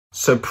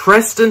So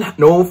Preston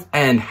North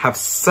End have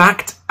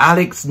sacked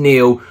Alex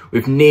Neil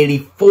with nearly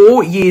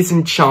 4 years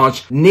in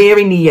charge,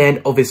 nearing the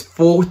end of his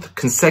 4th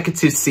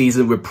consecutive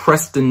season with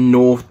Preston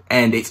North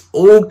End. It's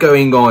all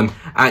going on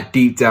at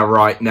Deepdale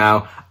right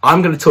now.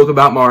 I'm going to talk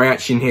about my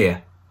reaction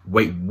here.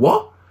 Wait,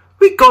 what?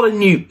 We got a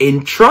new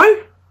intro?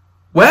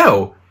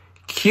 Well,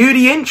 cue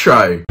the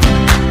intro.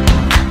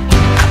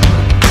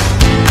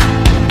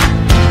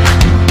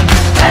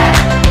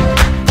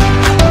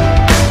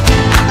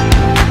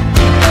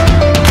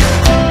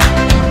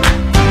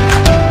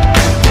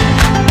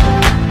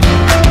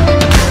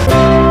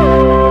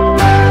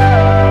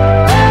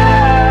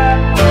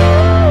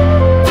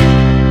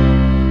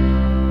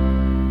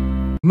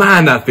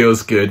 Man, that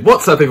feels good.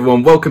 What's up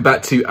everyone? Welcome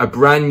back to a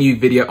brand new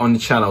video on the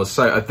channel.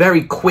 So a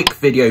very quick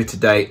video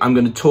today. I'm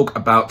going to talk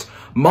about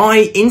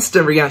my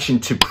instant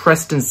reaction to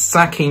Preston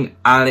sacking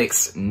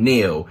Alex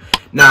Neil.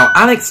 Now,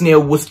 Alex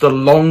Neil was the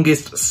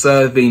longest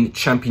serving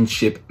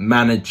championship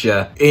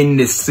manager in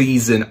this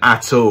season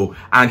at all,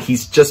 and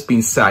he's just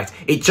been sacked.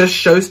 It just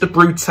shows the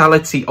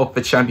brutality of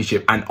the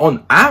championship, and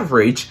on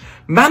average,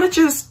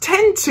 managers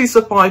tend to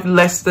survive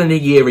less than a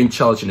year in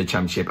charge in the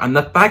championship, and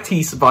the fact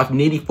he survived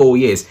nearly 4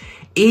 years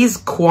is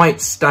quite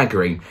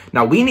staggering.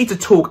 Now, we need to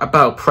talk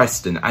about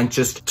Preston and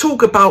just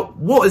talk about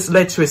what has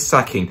led to his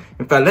sacking.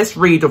 In fact, let's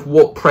read of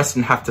what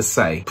Preston have to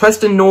say.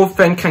 Preston North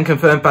End can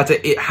confirm that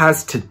it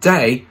has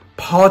today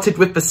parted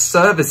with the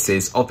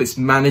services of its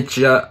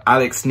manager,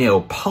 Alex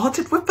Neil.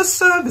 Parted with the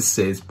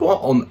services?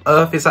 What on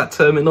earth is that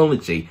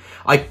terminology?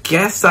 I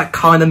guess that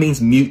kind of means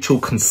mutual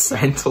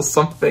consent or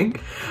something.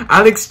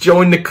 Alex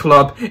joined the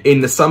club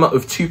in the summer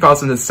of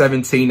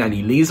 2017 and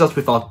he leaves us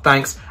with our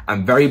thanks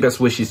and very best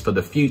wishes for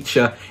the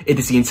future. It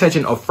is the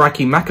intention of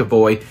Frankie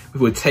McAvoy, who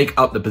will take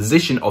up the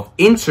position of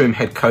interim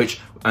head coach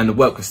and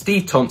work with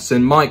Steve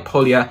Thompson, Mike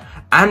Pollier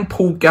and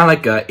Paul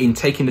Gallagher in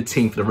taking the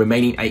team for the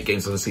remaining 8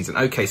 games of the season.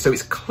 Okay, so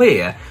it's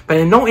clear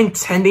they're not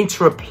intending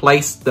to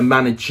replace the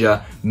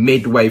manager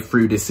midway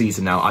through this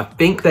season now. I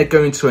think they're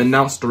going to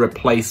announce the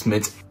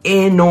replacement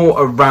in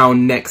or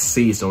around next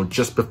season or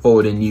just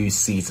before the new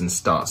season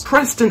starts.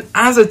 Preston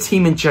as a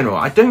team in general,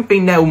 I don't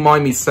think they'll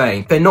mind me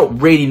saying they're not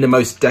really the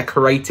most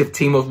decorative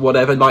team or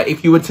whatever. Like,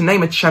 if you were to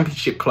name a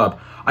championship club,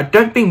 I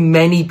don't think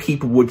many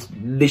people would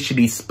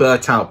literally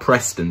spurt out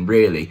Preston,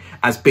 really,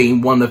 as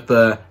being one of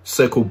the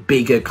so-called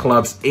bigger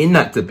clubs in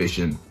that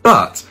division.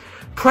 But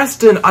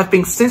Preston, I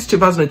think since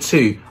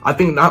 2002, I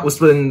think that was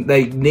when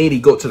they nearly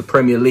got to the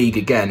Premier League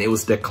again. It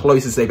was the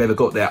closest they've ever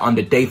got there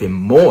under David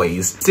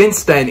Moyes.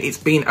 Since then, it's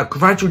been a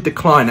gradual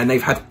decline and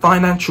they've had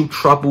financial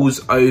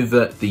troubles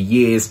over the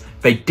years.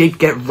 They did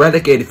get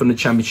relegated from the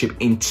Championship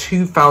in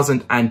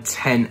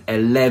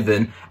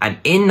 2010-11, and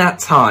in that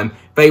time,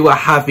 they were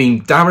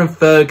having Darren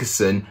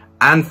Ferguson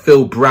and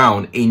Phil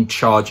Brown in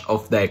charge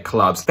of their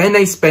clubs. Then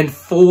they spent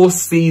 4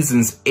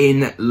 seasons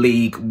in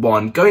League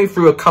One, going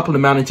through a couple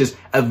of managers,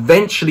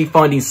 eventually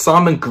finding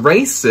Simon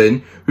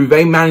Grayson, who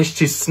they managed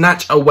to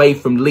snatch away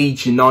from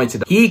Leeds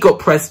United. He got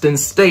Preston,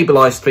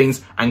 stabilised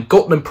things, and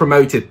got them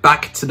promoted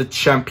back to the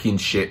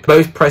Championship.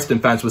 Both Preston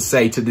fans will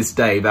say to this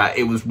day that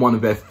it was one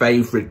of their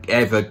favourite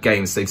ever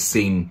games they've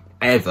seen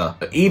ever,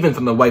 even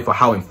from the way for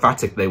how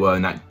emphatic they were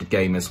in that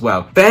game as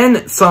well.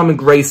 Then Simon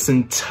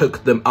Grayson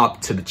took them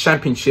up to the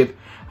Championship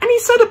and he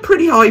set a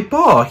pretty high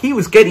bar. He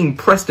was getting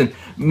Preston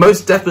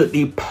most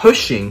definitely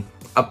pushing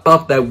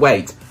above their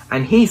weight,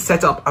 and he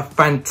set up a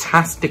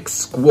fantastic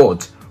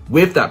squad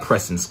with that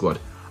Preston squad.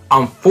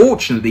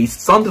 Unfortunately,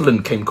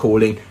 Sunderland came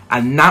calling,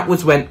 and that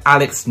was when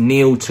Alex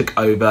Neil took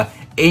over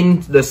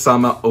in the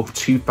summer of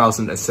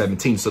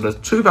 2017. So the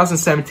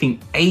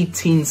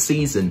 2017-18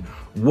 season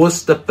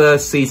was the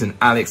first season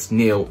Alex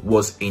Neil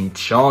was in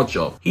charge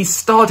of. He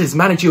started his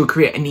managerial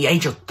career in the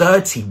age of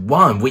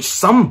 31, which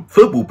some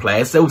football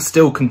players, they were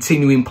still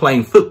continuing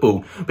playing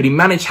football, but he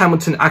managed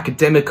Hamilton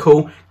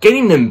Academical,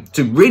 getting them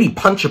to really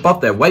punch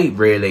above their weight,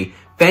 really.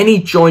 Then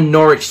he joined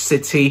Norwich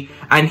City,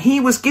 and he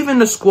was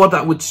given a squad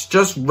that was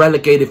just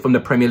relegated from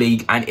the Premier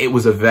League, and it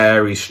was a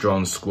very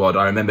strong squad.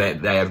 I remember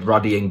they had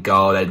Ruddy in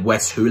goal, they had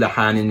Wes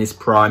Hoolahan in his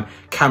prime,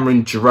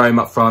 Cameron Jerome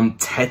up front,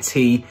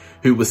 Tetty,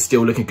 who was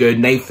still looking good,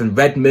 Nathan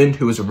Redmond,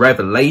 who was a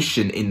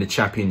revelation in the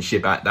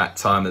Championship at that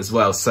time as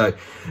well. So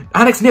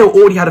Alex Neil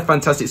already had a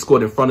fantastic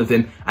squad in front of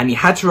him, and he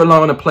had to rely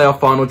on a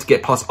playoff final to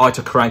get past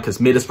Aitor Karanka's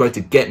Middlesbrough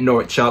to get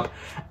Norwich up.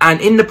 And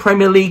in the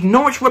Premier League,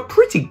 Norwich were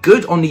pretty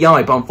good on the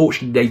eye, but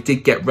unfortunately they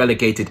did get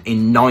relegated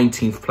in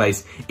 19th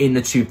place in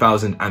the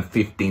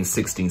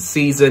 2015-16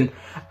 season.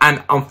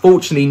 And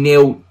unfortunately,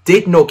 Neil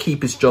did not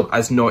keep his job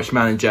as Norwich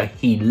manager.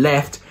 He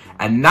left.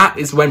 And that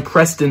is when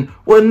Preston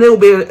were a little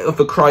bit of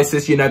a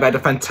crisis. You know, they had a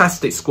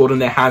fantastic squad on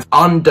their hands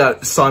under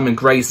Simon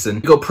Grayson.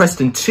 We got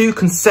Preston 2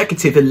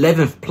 consecutive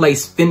 11th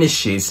place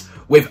finishes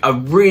with a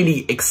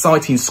really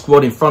exciting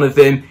squad in front of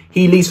him.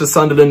 He leaves for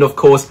Sunderland, of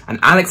course, and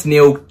Alex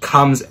Neil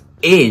comes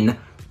in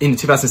the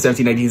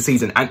 2017-18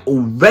 season, and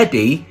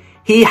already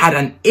he had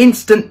an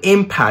instant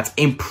impact,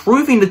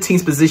 improving the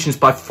team's positions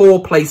by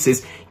 4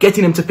 places,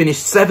 getting them to finish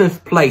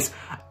 7th place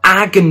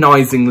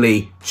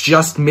agonizingly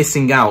just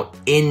missing out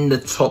in the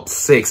top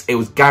 6. It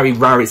was Gary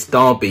Rowlett's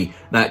Derby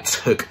that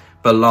took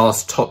the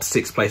last top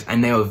 6 place,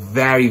 and they were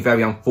very,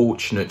 very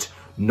unfortunate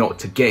not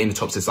to get in the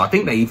top 6. I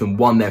think they even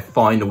won their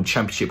final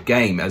championship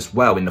game as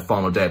well in the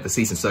final day of the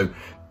season. So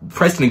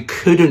Preston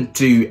couldn't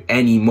do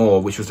any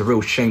more, which was a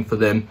real shame for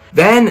them.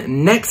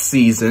 Then next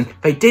season,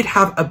 they did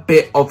have a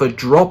bit of a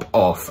drop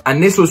off,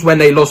 and this was when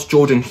they lost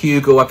Jordan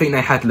Hugill. I think they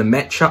had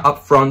Lemaitre up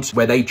front,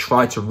 where they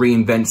tried to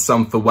reinvent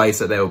some of the ways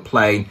that they were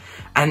playing,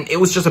 and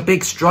it was just a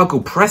big struggle.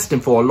 Preston,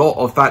 for a lot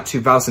of that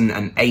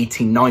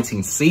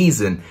 2018-19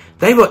 season,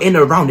 they were in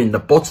around in the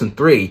bottom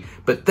 3,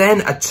 but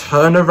then a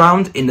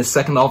turnaround in the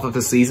second half of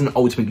the season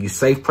ultimately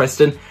saved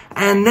Preston,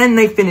 and then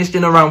they finished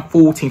in around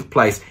 14th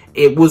place.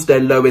 It was their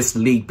lowest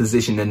league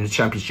position in the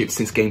championship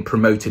since getting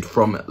promoted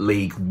from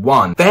League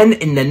One. Then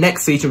in the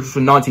next season, which was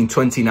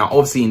 1920, now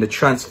obviously in the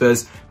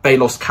transfers, they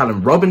lost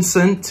Callum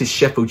Robinson to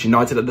Sheffield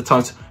United at the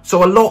time.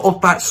 So a lot of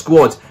that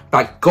squad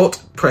that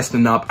got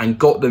Preston up and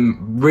got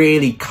them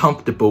really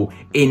comfortable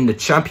in the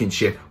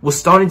championship was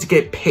starting to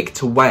get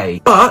picked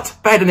away. But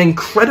they had an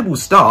incredible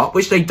start,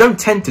 which they don't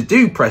tend to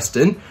do,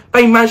 Preston.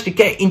 They managed to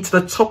get into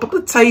the top of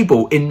the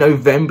table in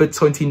November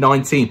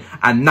 2019.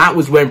 And that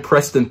was when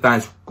Preston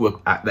fans were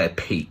at their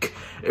peak.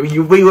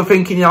 We were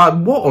thinking, you know,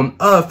 what on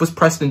earth was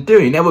Preston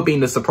doing? They were being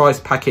the surprise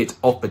packet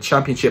of the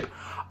championship.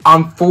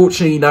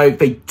 Unfortunately, though,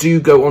 they do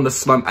go on the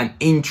slump, and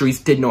injuries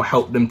did not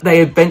help them.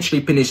 They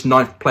eventually finished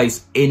 9th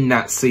place in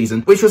that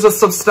season, which was a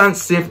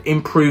substantive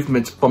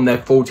improvement from their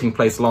 14th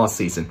place last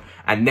season.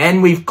 And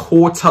then we've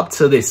caught up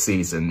to this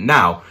season.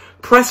 Now,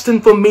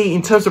 Preston, for me,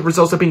 in terms of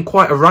results, have been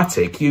quite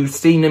erratic. You've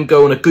seen them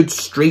go on a good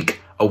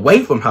streak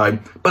away from home,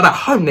 but at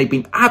home they've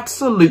been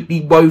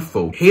absolutely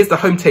woeful. Here's the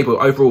home table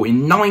overall.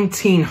 In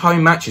 19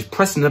 home matches,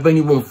 Preston have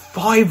only won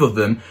 5 of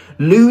them,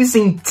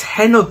 losing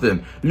 10 of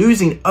them,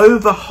 losing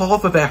over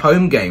half of their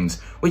home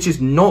games, which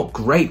is not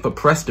great for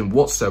Preston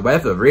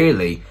whatsoever,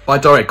 really. By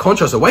direct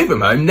contrast, away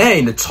from home, they're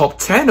in the top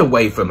 10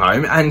 away from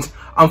home, and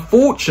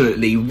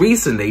unfortunately,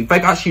 recently,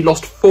 they've actually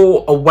lost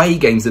 4 away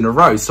games in a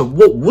row. So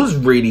what was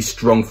really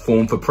strong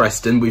form for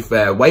Preston with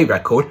their away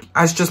record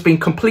has just been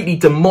completely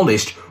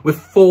demolished with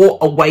 4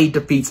 away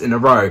defeats in a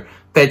row.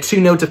 Their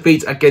 2-0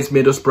 defeat against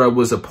Middlesbrough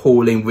was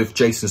appalling, with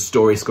Jason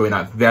Story scoring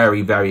that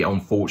very, very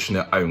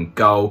unfortunate own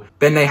goal.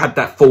 Then they had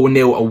that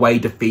 4-0 away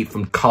defeat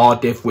from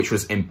Cardiff, which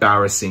was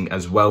embarrassing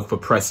as well for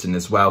Preston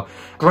as well.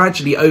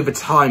 Gradually, over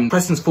time,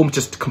 Preston's form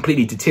just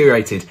completely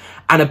deteriorated.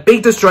 And a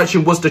big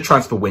distraction was the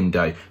transfer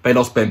window. They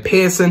lost Ben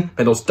Pearson,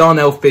 they lost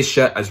Darnell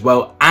Fisher as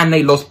well, and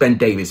they lost Ben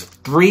Davies.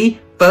 3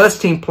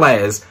 first-team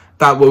players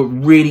that were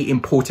really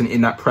important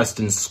in that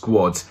Preston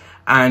squad.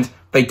 And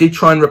they did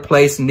try and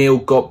replace Neil,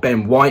 got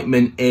Ben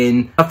Whiteman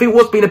in. I think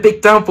what's been a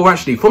big downfall,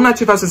 actually, from that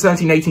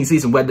 2017-18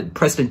 season where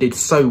Preston did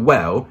so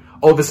well,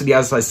 obviously,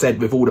 as I said,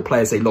 with all the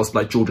players they lost,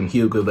 like Jordan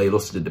Hugill, they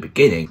lost at the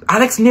beginning,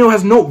 Alex Neil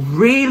has not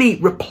really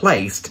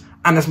replaced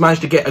and has managed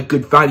to get a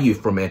good value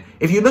from it.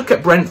 If you look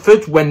at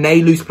Brentford, when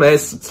they lose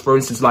players, for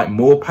instance, like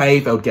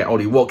Morpay, they'll get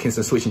Ollie Watkins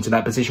and switch into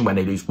that position. When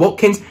they lose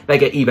Watkins, they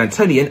get Ivan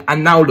Toney in,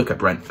 and now look at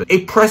Brentford.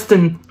 If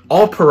Preston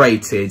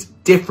operated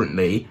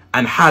differently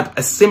and had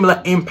a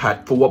similar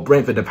impact for what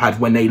Brentford have had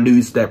when they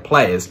lose their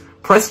players,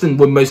 Preston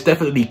would most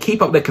definitely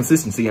keep up their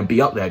consistency and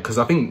be up there, because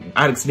I think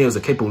Alex Neil is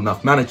a capable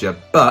enough manager.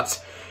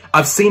 But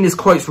I've seen his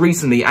quotes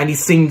recently and he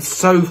seems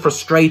so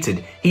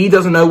frustrated. He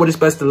doesn't know what his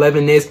best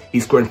 11 is.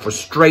 He's grown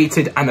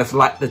frustrated and has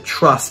lacked the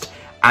trust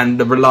and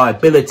the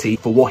reliability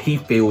for what he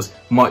feels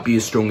might be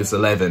his strongest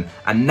 11.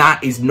 And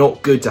that is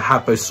not good to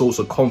have those sorts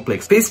of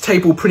conflicts. This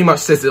table pretty much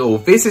says it all.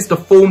 This is the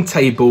form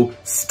table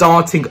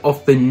starting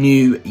off the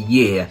new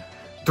year.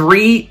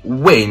 3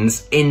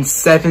 wins in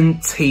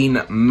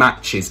 17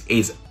 matches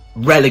is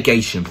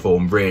relegation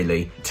form,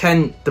 really.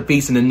 10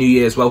 defeats in the new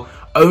year as well.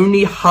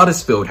 Only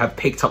Huddersfield have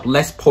picked up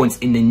less points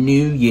in the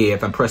new year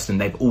than Preston.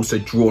 They've also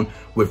drawn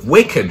with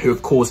Wycombe, who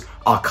of course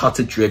are cut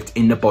adrift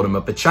in the bottom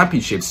of the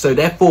championship. So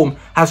their form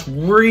has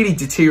really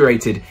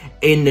deteriorated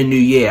in the new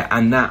year,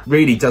 and that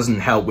really doesn't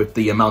help with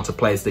the amount of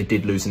players they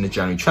did lose in the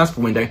January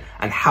transfer window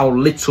and how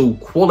little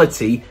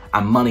quality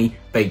and money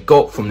they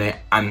got from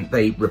there and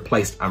they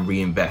replaced and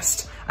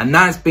reinvest. And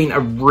that's been a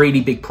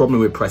really big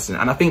problem with Preston.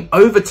 And I think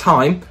over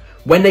time,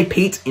 when they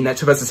peaked in that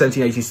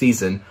 2017-18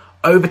 season,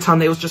 over time,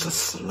 there was just a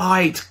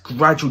slight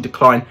gradual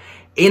decline.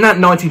 In that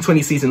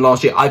 1920 season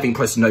last year, I think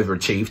Preston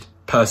overachieved,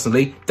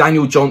 personally.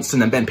 Daniel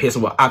Johnson and Ben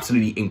Pearson were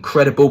absolutely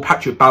incredible.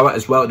 Patrick Bauer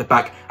as well at the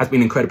back has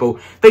been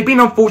incredible. They've been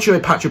unfortunate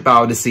with Patrick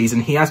Bauer this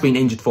season. He has been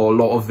injured for a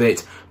lot of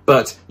it,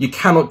 but you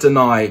cannot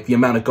deny the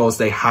amount of goals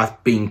they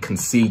have been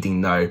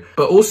conceding, though.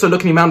 But also,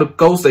 looking at the amount of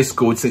goals they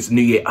scored since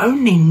New Year,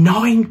 only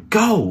 9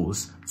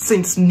 goals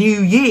since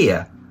New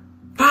Year.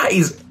 That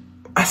is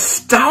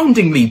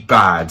astoundingly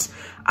bad.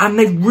 And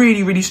they've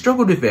really, really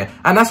struggled with it.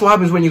 And that's what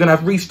happens when you're going to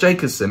have Reece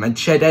Jacobson and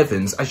Ched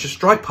Evans as your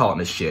strike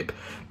partnership.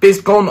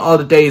 This gone are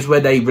the days where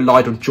they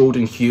relied on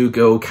Jordan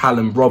Hugill,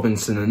 Callum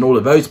Robinson and all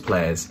of those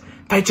players.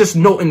 they're just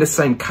not in the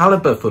same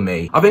caliber for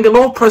me. I think a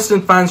lot of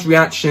Preston fans'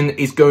 reaction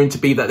is going to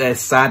be that they're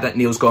sad that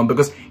Neil's gone,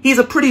 because he's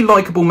a pretty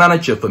likeable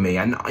manager for me,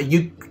 and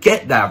you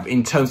get that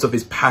in terms of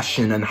his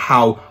passion and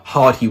how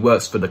hard he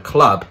works for the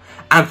club.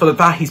 And for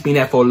that, he's been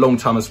there for a long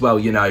time as well.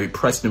 You know,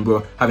 Preston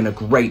were having a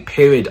great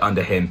period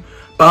under him.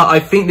 But I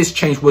think this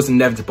change was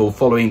inevitable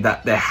following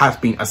that there has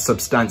been a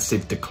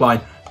substantive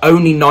decline.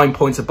 Only 9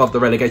 points above the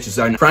relegation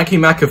zone. Frankie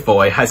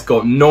McAvoy has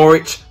got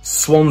Norwich,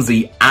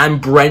 Swansea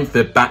and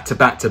Brentford back to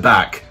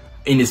back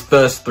in his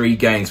first 3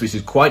 games, which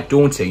is quite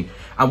daunting.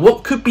 And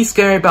what could be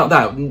scary about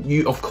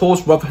that? Of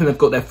course, Rotherham have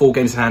got their 4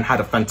 games in hand, had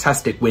a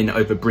fantastic win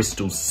over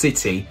Bristol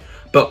City.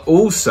 But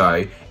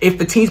also, if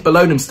the teams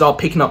below them start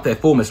picking up their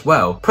form as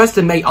well,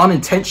 Preston may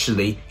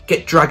unintentionally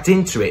get dragged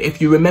into it.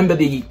 If you remember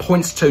the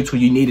points total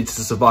you needed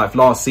to survive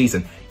last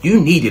season,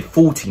 you needed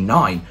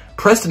 49.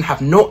 Preston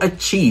have not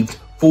achieved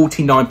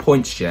 49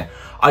 points yet.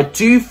 I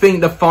do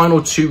think the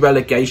final 2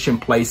 relegation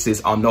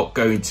places are not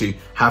going to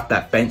have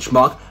that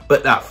benchmark,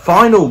 but that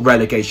final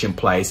relegation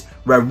place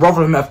where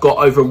Rotherham have got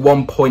over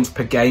 1 point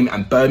per game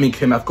and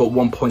Birmingham have got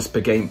 1 point per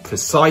game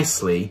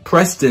precisely,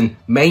 Preston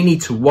may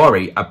need to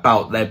worry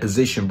about their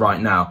position right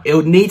now. It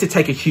would need to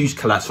take a huge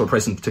collapse for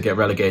Preston to get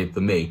relegated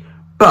for me,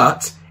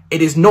 but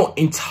it is not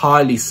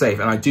entirely safe,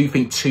 and I do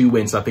think 2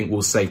 wins I think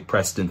will save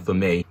Preston for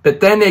me. But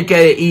then they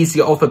get it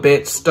easier off a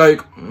bit.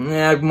 Stoke,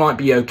 might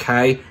be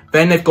okay.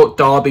 Then they've got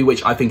Derby,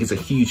 which I think is a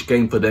huge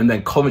game for them.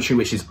 Then Coventry,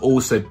 which is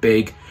also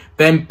big.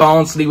 Then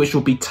Barnsley, which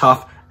will be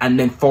tough. And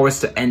then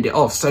Forest to end it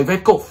off. So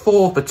they've got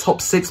 4 of the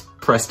top 6,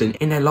 Preston,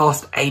 in their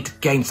last 8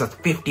 games. That's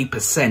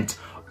 50%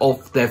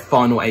 of their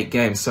final 8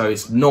 games. So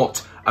it's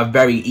not a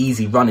very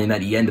easy run-in at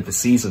the end of the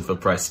season for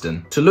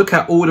Preston. To look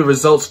at all the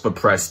results for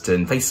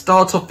Preston, they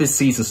start off this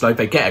season slow.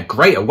 They get a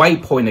great away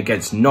point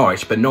against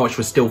Norwich, but Norwich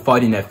was still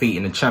finding their feet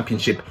in the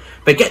Championship.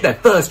 They get their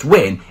first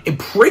win in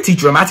pretty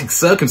dramatic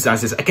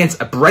circumstances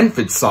against a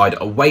Brentford side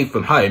away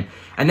from home.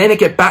 And then they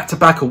get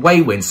back-to-back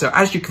away wins. So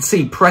as you can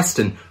see,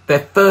 Preston, their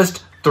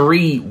first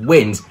 3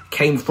 wins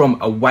came from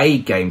away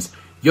games.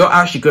 You're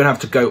actually going to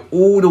have to go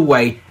all the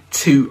way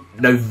to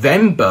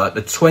November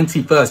the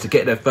 21st to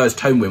get their first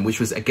home win, which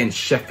was against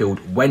Sheffield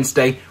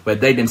Wednesday, where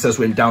they themselves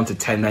went down to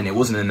 10 men. It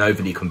wasn't an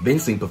overly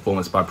convincing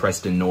performance by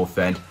Preston North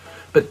End.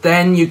 But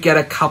then you get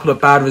a couple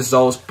of bad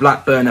results.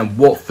 Blackburn and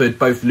Watford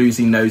both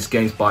losing those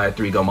games by a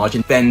 3-goal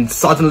margin. Then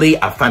suddenly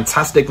a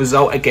fantastic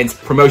result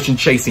against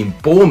promotion-chasing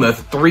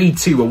Bournemouth,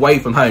 3-2 away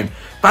from home.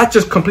 That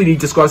just completely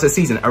describes their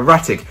season.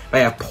 Erratic.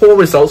 They have poor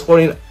results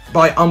followed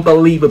by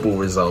unbelievable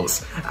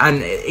results.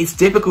 And it's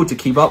difficult to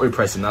keep up with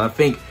Preston. And I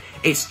think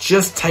it's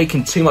just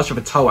taken too much of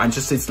a toll, and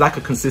just its lack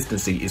of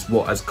consistency is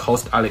what has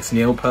cost Alex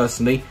Neil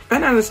personally.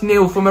 Ben Alex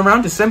Neil from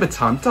around December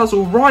time does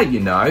all right, you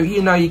know,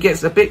 he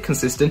gets a bit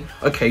consistent.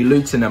 Okay,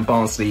 Luton and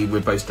Barnsley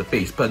were both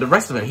defeats, but the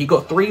rest of them, he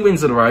got 3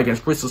 wins in a row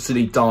against Bristol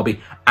City, Derby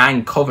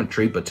and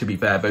Coventry, but to be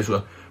fair, those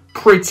were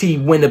pretty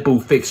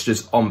winnable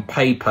fixtures on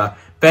paper.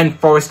 Then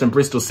Forest and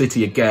Bristol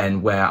City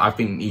again, where I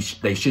think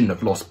they shouldn't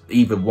have lost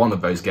either one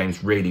of those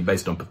games really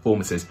based on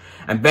performances.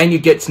 And then you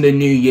get to the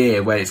new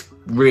year where it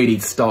really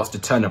starts to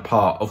turn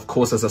apart. Of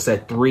course, as I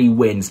said, 3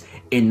 wins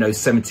in those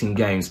 17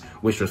 games,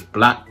 which was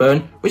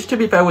Blackburn, which to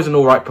be fair was an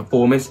alright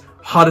performance.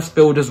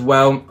 Huddersfield as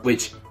well,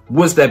 which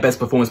was their best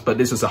performance, but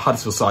this was a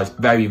Huddersfield side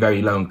very,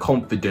 very low in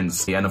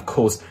confidence. And of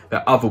course,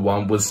 the other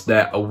one was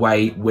their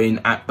away win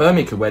at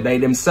Birmingham, where they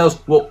themselves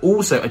were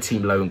also a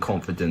team low in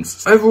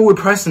confidence. Overall with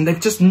Preston, they've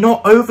just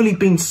not overly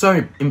been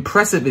so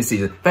impressive this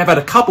season. They've had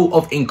a couple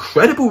of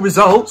incredible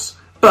results,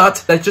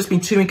 but they've just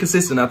been too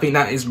inconsistent. I think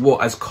that is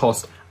what has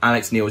cost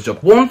Alex Neil's job.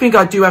 One thing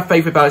I do have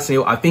faith with Alex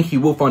Neil, I think he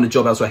will find a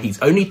job elsewhere.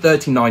 He's only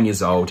 39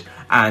 years old,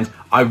 and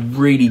I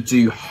really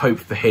do hope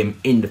for him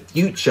in the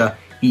future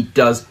he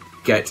does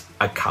get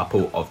a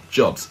couple of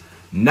jobs.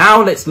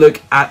 Now let's look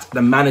at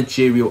the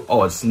managerial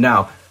odds.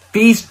 Now,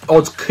 these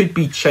odds could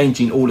be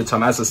changing all the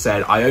time. As I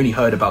said, I only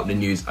heard about the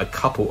news a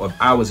couple of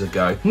hours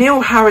ago.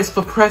 Neil Harris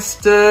for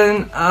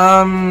Preston,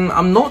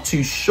 I'm not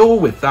too sure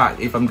with that,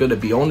 if I'm going to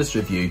be honest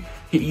with you.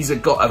 He's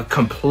got a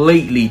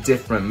completely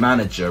different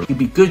manager. It'd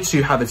be good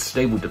to have a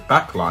stable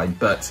backline,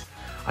 but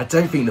I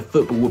don't think the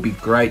football would be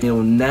great.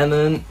 Neil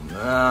Nennan,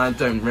 I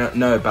don't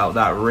know about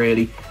that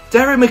really.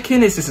 Derek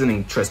McInnes is an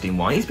interesting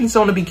one. He's been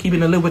someone I've been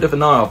keeping a little bit of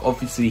an eye on.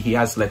 Obviously, he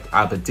has left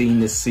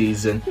Aberdeen this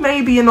season.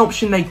 Maybe an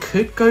option they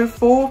could go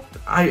for.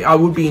 I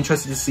would be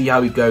interested to see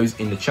how he goes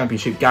in the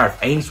Championship. Gareth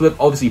Ainsworth,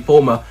 obviously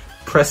former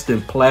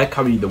Preston player,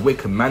 currently the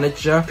Wickham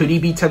manager. Could he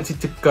be tempted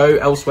to go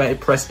elsewhere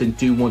if Preston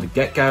do want to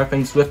get Gareth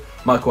Ainsworth?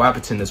 Michael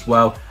Abberton as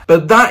well.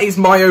 But that is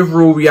my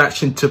overall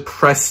reaction to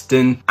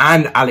Preston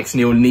and Alex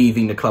Neil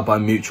leaving the club by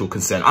mutual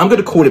consent. I'm going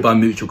to call it by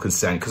mutual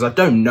consent because I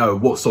don't know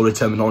what sort of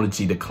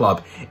terminology the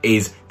club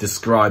is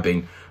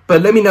describing.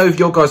 But let me know if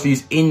your guys'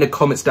 views in the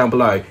comments down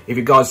below. If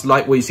you guys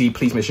like what you see,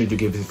 please make sure to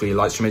give this video a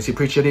like. Tremendously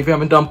appreciate it. If you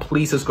haven't done,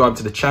 please subscribe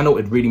to the channel.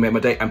 It'd really make my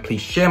day. And please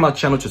share my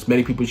channel to as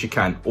many people as you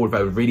can. All of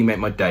that would really make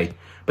my day.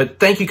 But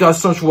thank you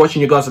guys so much for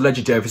watching. You guys are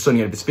legendary for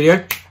signing in this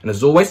video. And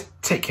as always,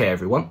 take care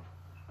everyone.